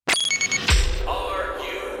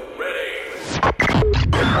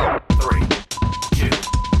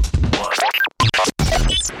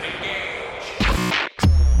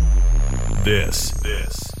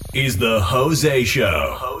is the Jose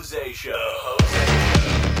Show. Jose Show.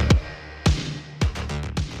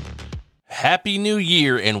 Happy New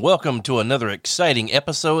Year and welcome to another exciting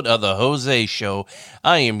episode of the Jose Show.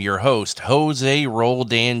 I am your host, Jose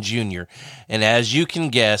Roldan Jr. And as you can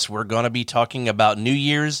guess, we're going to be talking about New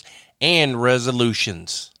Year's and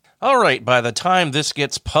resolutions. All right, by the time this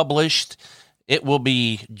gets published, it will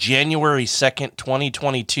be January 2nd,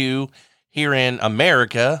 2022 here in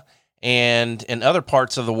America. And in other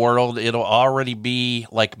parts of the world, it'll already be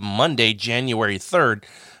like Monday, January 3rd.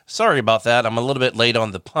 Sorry about that. I'm a little bit late on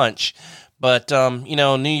the punch. But,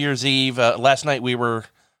 New Year's Eve, last night we were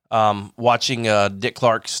watching Dick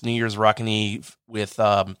Clark's New Year's Rockin' Eve with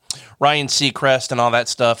Ryan Seacrest and all that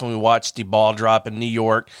stuff, and we watched the ball drop in New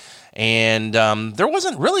York, and there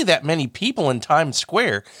wasn't really that many people in Times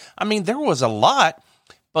Square. I mean, there was a lot,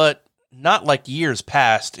 but not like years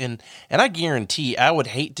past, and I guarantee I would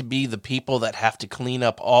hate to be the people that have to clean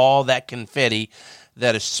up all that confetti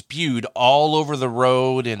that is spewed all over the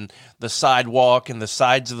road and the sidewalk and the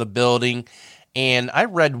sides of the building. And I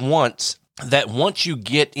read once that once you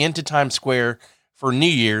get into Times Square for New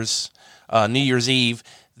Year's Eve,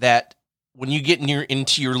 that when you get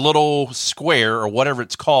into your little square or whatever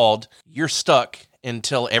it's called, you're stuck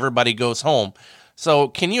until everybody goes home. So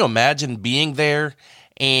can you imagine being there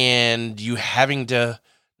and you having to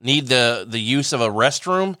need the use of a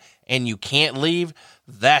restroom and you can't leave?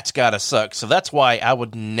 That's got to suck. So that's why I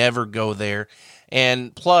would never go there.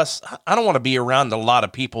 And plus, I don't want to be around a lot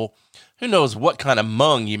of people. Who knows what kind of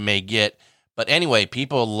mung you may get. But anyway,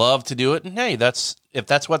 people love to do it. And hey, if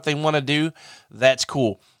that's what they want to do, that's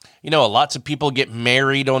cool. Lots of people get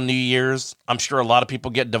married on New Year's. I'm sure a lot of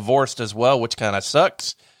people get divorced as well, which kind of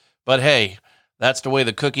sucks. But hey, that's the way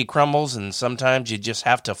the cookie crumbles, and sometimes you just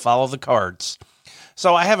have to follow the cards.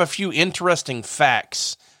 So I have a few interesting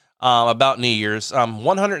facts about New Year's.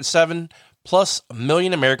 107 plus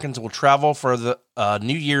million Americans will travel for the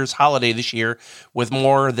New Year's holiday this year, with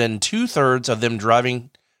more than 2/3 of them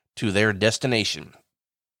driving to their destination.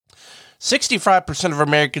 65% of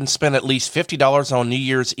Americans spend at least $50 on New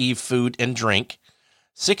Year's Eve food and drink.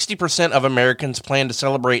 60% of Americans plan to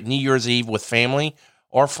celebrate New Year's Eve with family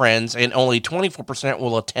or friends, and only 24%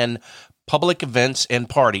 will attend public events and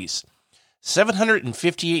parties.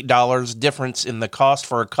 $758 difference in the cost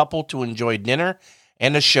for a couple to enjoy dinner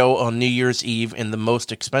and a show on New Year's Eve in the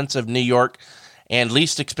most expensive New York and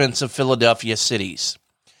least expensive Philadelphia cities.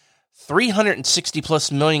 360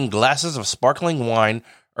 plus million glasses of sparkling wine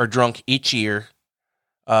are drunk each year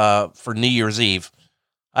for New Year's Eve.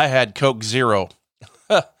 I had Coke Zero.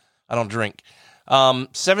 I don't drink.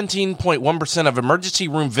 17.1% of emergency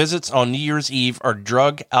room visits on New Year's Eve are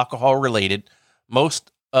drug, alcohol related.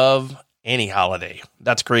 Most of any holiday.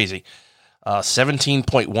 That's crazy.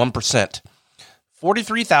 17.1%.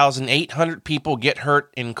 43,800 people get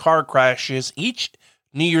hurt in car crashes each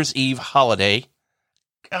New Year's Eve holiday.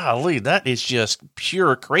 Golly, that is just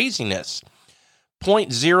pure craziness.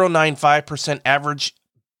 0.095% average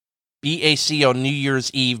BAC on New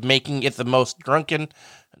Year's Eve, making it the most drunken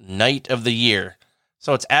night of the year.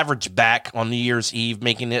 So it's average back on New Year's Eve,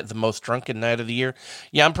 making it the most drunken night of the year.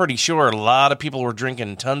 Yeah, I'm pretty sure a lot of people were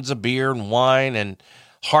drinking tons of beer and wine and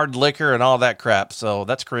hard liquor and all that crap. So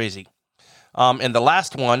that's crazy. And the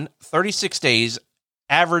last one, 36 days,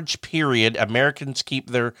 average period, Americans keep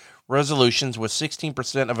their resolutions, with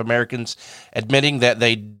 16% of Americans admitting that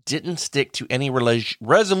they didn't stick to any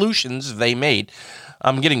resolutions they made.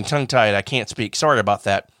 I'm getting tongue-tied. I can't speak. Sorry about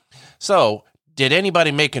that. So, did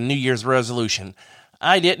anybody make a New Year's resolution?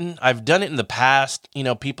 I didn't. I've done it in the past.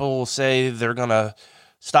 People will say they're going to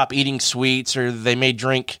stop eating sweets, or they may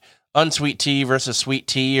drink unsweet tea versus sweet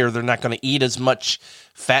tea, or they're not going to eat as much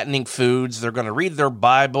fattening foods. They're going to read their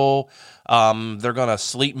Bible. They're going to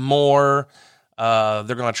sleep more.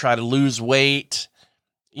 They're going to try to lose weight.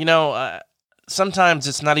 Sometimes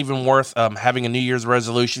it's not even worth having a New Year's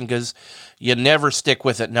resolution because you never stick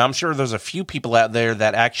with it. Now, I'm sure there's a few people out there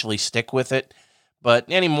that actually stick with it.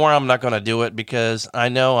 But anymore, I'm not going to do it because I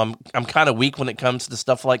know I'm kind of weak when it comes to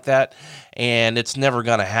stuff like that, and it's never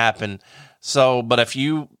going to happen. So, but if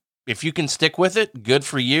you can stick with it, good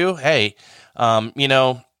for you. Hey,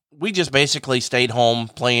 we just basically stayed home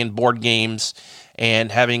playing board games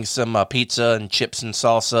and having some pizza and chips and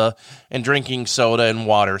salsa and drinking soda and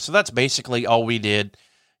water. So that's basically all we did.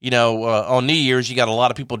 On New Year's, you got a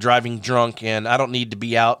lot of people driving drunk, and I don't need to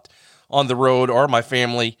be out on the road or my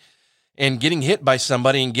family and getting hit by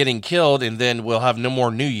somebody and getting killed, and then we'll have no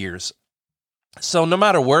more New Year's. So no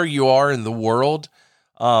matter where you are in the world,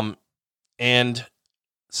 and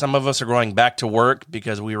Some of us are going back to work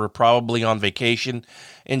because we were probably on vacation.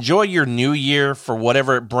 Enjoy your new year for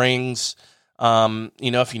whatever it brings.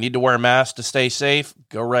 If you need to wear a mask to stay safe,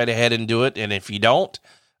 go right ahead and do it. And if you don't,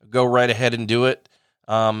 go right ahead and do it.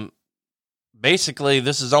 Basically,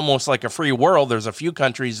 this is almost like a free world. There's a few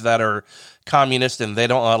countries that are communist and they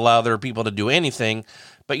don't allow their people to do anything.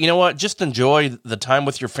 But you know what? Just enjoy the time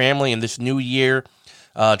with your family in this new year.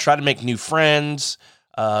 Try to make new friends.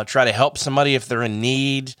 Try to help somebody if they're in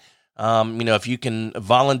need. If you can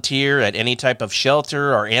volunteer at any type of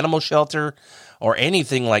shelter or animal shelter or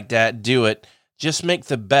anything like that, do it. Just make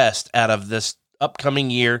the best out of this upcoming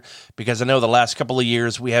year, because I know the last couple of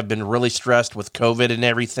years we have been really stressed with COVID and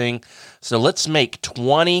everything. So let's make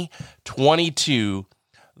 2022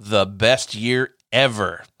 the best year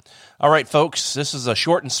ever. All right, folks, this is a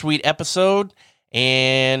short and sweet episode,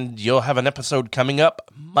 and you'll have an episode coming up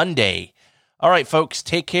Monday. All right, folks,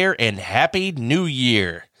 take care and Happy New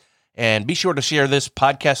Year. And be sure to share this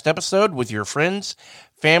podcast episode with your friends,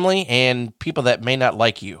 family, and people that may not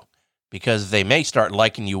like you, because they may start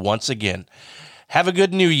liking you once again. Have a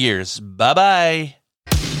good New Year's. Bye-bye.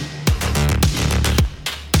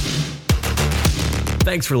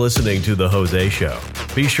 Thanks for listening to The Jose Show.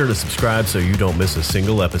 Be sure to subscribe so you don't miss a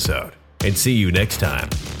single episode. And see you next time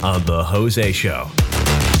on The Jose Show.